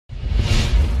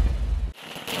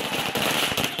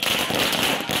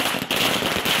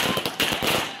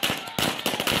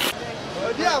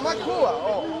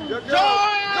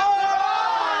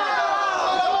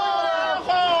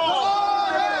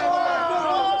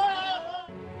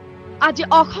আজি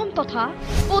অসম তথা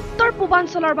উত্তৰ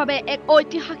পূৰ্বাঞ্চলৰ বাবে এক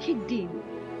ঐতিহাসিক দিন।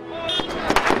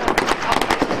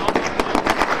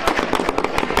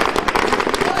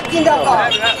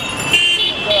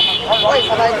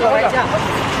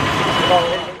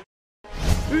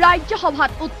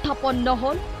 ৰাজ্যসভাত উত্থাপন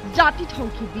হ'ল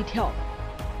জাতিধ্বংসী বিধেয়ক।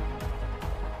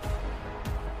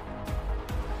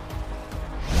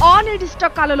 অনিৰ্দিষ্ট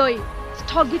কাললৈ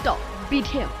স্থগিত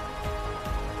বিধেয়ক।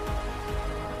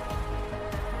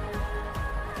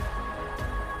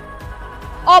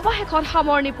 অৱশেষত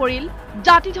সামৰণি পৰিল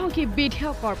জাতিধ্বংসী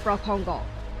বিধেয়কৰ প্ৰসংগ।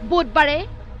 বুধবাৰে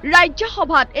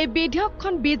ৰাজ্যসভাত এই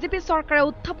বিধেয়কখন বিজেপি চৰকাৰে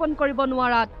উত্থাপন কৰিব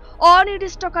নোৱাৰাত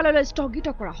অনিৰ্দিষ্ট কাললৈ স্থগিত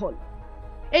কৰা হ'ল।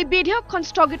 এই বিধেয়কখন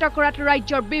স্থগিত কৰাত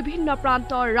ৰাজ্যৰ বিভিন্ন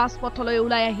প্ৰান্তৰ ৰাজপথলৈ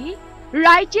ওলাই আহি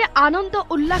ৰাইজে আনন্দ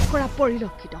উল্লাস কৰা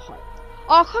পৰিলক্ষিত হয়।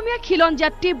 অসমীয়া খিলঞ্জীয়া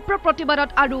তীব্ৰ প্ৰতিবাদত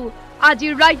আৰু আজি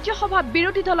ৰাজ্যসভা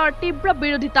বিৰোধী দলৰ তীব্ৰ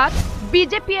বিৰোধিতাত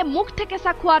বিজেপিয়ে মুখ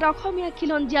থেকেচা খোৱাত অসমীয়া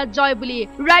খিলঞ্জীয়া জয় বুলি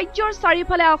ৰাজ্যৰ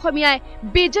চাৰিওফালে অসমীয়াই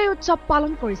বিজয় উৎসৱ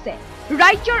পালন কৰিছে।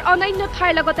 ৰাজ্যৰ অন্যান্য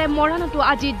ঠাইৰ লগতে মৰাণতো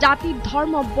আজি জাতি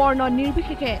ধৰ্ম বৰ্ণ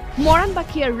নিৰ্বিশেষে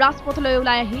মৰাণবাসীয়ে ৰাজপথলৈ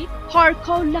ওলাই আহি হৰ্ষ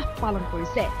উল্লাস পালন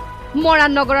কৰিছে।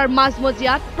 মৰাণ নগৰৰ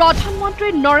মাজমজিয়াত প্ৰধানমন্ত্ৰী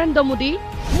নৰেন্দ্ৰ মোদী,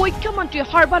 মুখ্যমন্ত্ৰী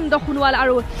সৰ্বানন্দ সোণোৱাল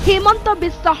আৰু হিমন্ত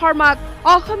বিশ্ব শৰ্মাক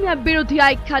অসমীয়া বিৰোধী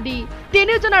আখ্যা দি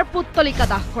তিনিজনৰ পুতলিকা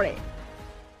দাহ কৰে।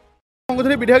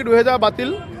 সংশোধনী বিধেয়ক 2000 বাতিল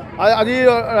আজি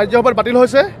ৰাজ্যসভাত বাতিল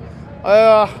হৈছে,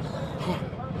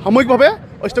 সাময়িকভাৱে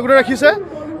স্থগিত ৰাখিছে।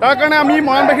 তাৰ কাৰণে আমি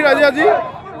মৰাণবাসী ৰাইজে আজি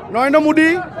নৰেন্দ্ৰ মোদী,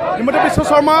 হিমন্ত বিশ্ব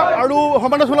শৰ্মা আৰু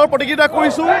সৰ্বানন্দ সোণোৱালৰ প্ৰতিক্ৰিয়া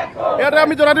কৰিছোঁ। ইয়াতে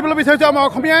আমি জনাই দিবলৈ বিচাৰিছোঁ আমাৰ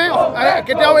অসমীয়াই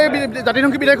কেতিয়াও এই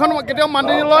জাতিধ্বংসী বিধেয়কখন কেতিয়াও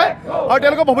মানি নলয় আৰু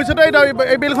তেওঁলোকে ভৱিষ্যতে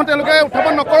এই বিলখন তেওঁলোকে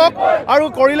উত্থাপন নকৰক আৰু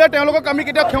কৰিলে তেওঁলোকক আমি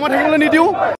কেতিয়াও ক্ষমা থাকিবলৈ নিদিওঁ।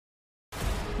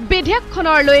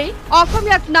 বিধেয়কখনৰ লৈ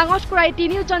অসমীয়াক নাঙঠ কৰাই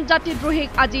তিনিওজন জাতিদ্ৰোহীক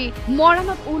আজি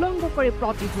মৰাণত উলংঘ কৰি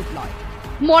প্ৰতিশোধ লয়।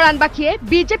 মৰাণবাসীয়ে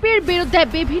বিজেপিৰ বিৰুদ্ধে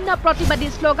বিভিন্ন প্ৰতিবাদী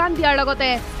শ্লোগান দিয়াৰ লগতে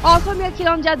অসমীয়া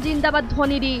খিলঞ্জীয়া জিন্দাবাদ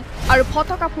ধ্বনি দি আৰু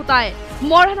ফটকা ফুটাই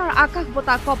মৰাণৰ আকাশ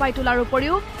বতাহ কঁপাই তোলাৰ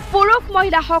উপৰিও পুৰুষ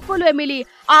মহিলা সকলোৱে মিলি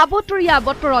আবতৰীয়া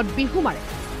বতৰত বিহু মাৰে।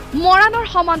 মৰাণৰ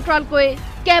সমান্তৰালকৈ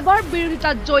কেবৰ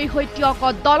বিৰোধিতাত জয়ী হৈ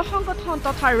টিয়কত দল সংগঠন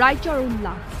তথা ৰাজ্যৰ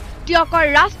উল্লাস। টিয়কৰ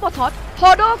ৰাজপথত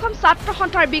সদৌ অসম ছাত্ৰ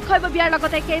সন্থাৰ বিষয়ববীয়াৰ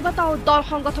লগতে কেইবাটাও দল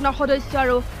সংগঠনৰ সদস্য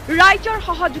আৰু ৰাইজৰ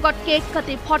সহযোগত কেক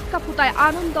কাটি ফটকা ফুটাই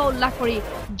আনন্দ উল্লাস কৰি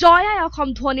জয় আই অসম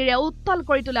ধ্বনিৰে উত্তাল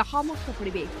কৰি তোলে সমগ্ৰ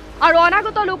পৰিৱেশ। আৰু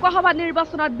অনাগত লোকসভা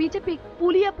নিৰ্বাচনত বিজেপিক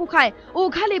পুলিয়ে পোখাই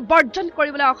উঘালি বৰ্জন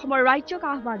কৰিবলৈ অসমৰ ৰাজ্যক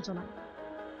আহ্বান জনায়।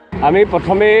 আমি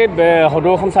প্ৰথমে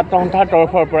সদৌ অসম ছাত্ৰ সন্থাৰ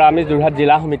তৰফৰ পৰা আমি যোৰহাট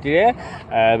জিলা সমিতিৰে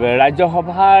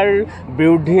ৰাজ্যসভাৰ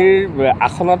বিৰোধীৰ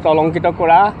আসনত অলংকিত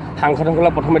কৰা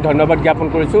সাংসদসকলক প্ৰথমে ধন্যবাদ জ্ঞাপন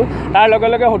কৰিছোঁ। তাৰ লগে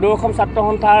লগে সদৌ অসম ছাত্ৰ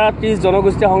সন্থাৰ 30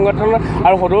 জনগোষ্ঠী সংগঠন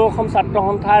আৰু সদৌ অসম ছাত্ৰ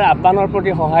সন্থাৰ আহ্বানৰ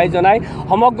প্ৰতি সহায় জনাই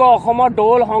সমগ্ৰ অসমৰ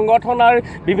দল সংগঠন আৰু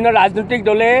বিভিন্ন ৰাজনৈতিক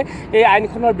দলে এই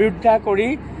আইনখনৰ বিৰোধিতা কৰি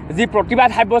যি প্ৰতিবাদ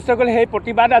সাব্যস্ত কৰিলে সেই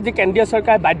প্ৰতিবাদ আজি কেন্দ্ৰীয়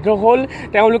চৰকাৰে বাধ্য হ'ল।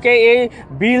 তেওঁলোকে এই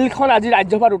বিলখন আজি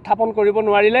ৰাজ্যসভাত উত্থাপন কৰিব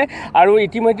নোৱাৰিলে আৰু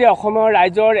ইতিমধ্যে অসমৰ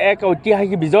ৰাইজৰ এক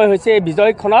ঐতিহাসিক বিজয় হৈছে। এই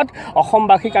বিজয়খনত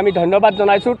অসমবাসীক আমি ধন্যবাদ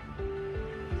জনাইছোঁ।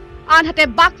 আনহাতে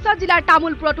বাক্সা জিলাৰ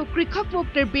তামোলপুৰতো কৃষক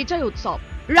মুক্তিৰ বিজয় উৎসৱ।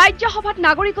 ৰাজ্যসভাত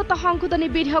নাগৰিকত্ব সংশোধনী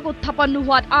বিধেয়ক উত্থাপন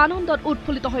নোহোৱাত আনন্দত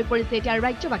উৎফুল্লিত হৈ পৰিছে এতিয়া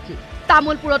ৰাজ্যবাসী।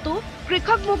 তামোলপুৰতো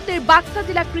কৃষক মুক্তিৰ বাক্সা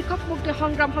জিলা কৃষক মুক্তি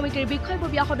সংগ্ৰাম সমিতিৰ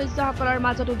বিষয়ববীয়া সদস্যসকলৰ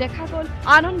মাজতো দেখা গ'ল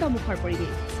আনন্দমুখৰ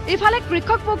পৰিৱেশ। ইফালে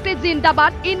কৃষক মুক্তি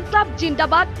জিন্দাবাদ, ইনকলাব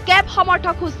জিন্দাবাদ, কেব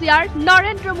সমৰ্থক হুঁচিয়াৰ,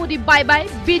 Narendra Modi bye bye,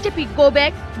 BJP go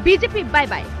back, BJP bye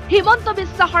bye, Himanta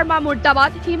Biswa Sarma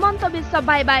মুৰ্দাবাদ, Himanta Biswa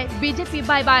bye bye, BJP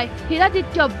bye bye,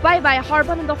 হীৰাদিত্য bye bye,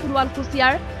 Sarbananda Sonowal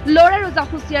হুঁচিয়াৰ, লৰা ৰজা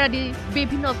হুঁচিয়াৰ আদি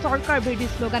বিভিন্ন চৰকাৰ বিৰোধী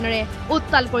শ্লোগানেৰে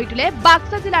উত্তাল কৰি তোলে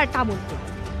বাক্সা জিলাৰ তামোলপুৰ।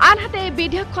 আনহাতে এই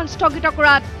বিধেয়কখন স্থগিত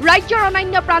কৰাত ৰাজ্যৰ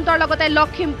অন্যান্য প্ৰান্তৰ লগতে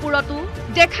লখিমপুৰতো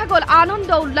দেখা গ'ল আনন্দ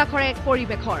উল্লাসৰ এক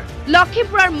পৰিৱেশৰ।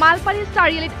 লখিমপুৰৰ মালপাৰী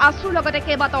চাৰিআলিত আছুৰ লগতে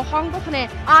কেইবাটাও সংগঠনে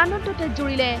আনন্দতে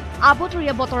জুৰিলে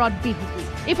আবতৰীয়া বতৰত বিহু।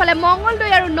 ইফালে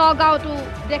মঙলদৈ আৰু নগাঁৱতো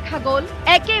দেখা গ'ল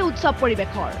একেই উৎসৱ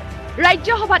পৰিৱেশৰ।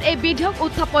 ৰাজ্যসভাত এই বিধেয়ক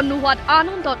উত্থাপন নোহোৱাত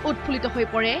আনন্দত উৎফুল্লিত হৈ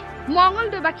পৰে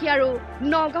মঙলদৈবাসী আৰু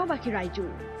নগাঁওবাসী ৰাইজো।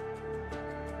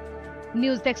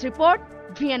 News desk report,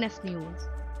 VNS news.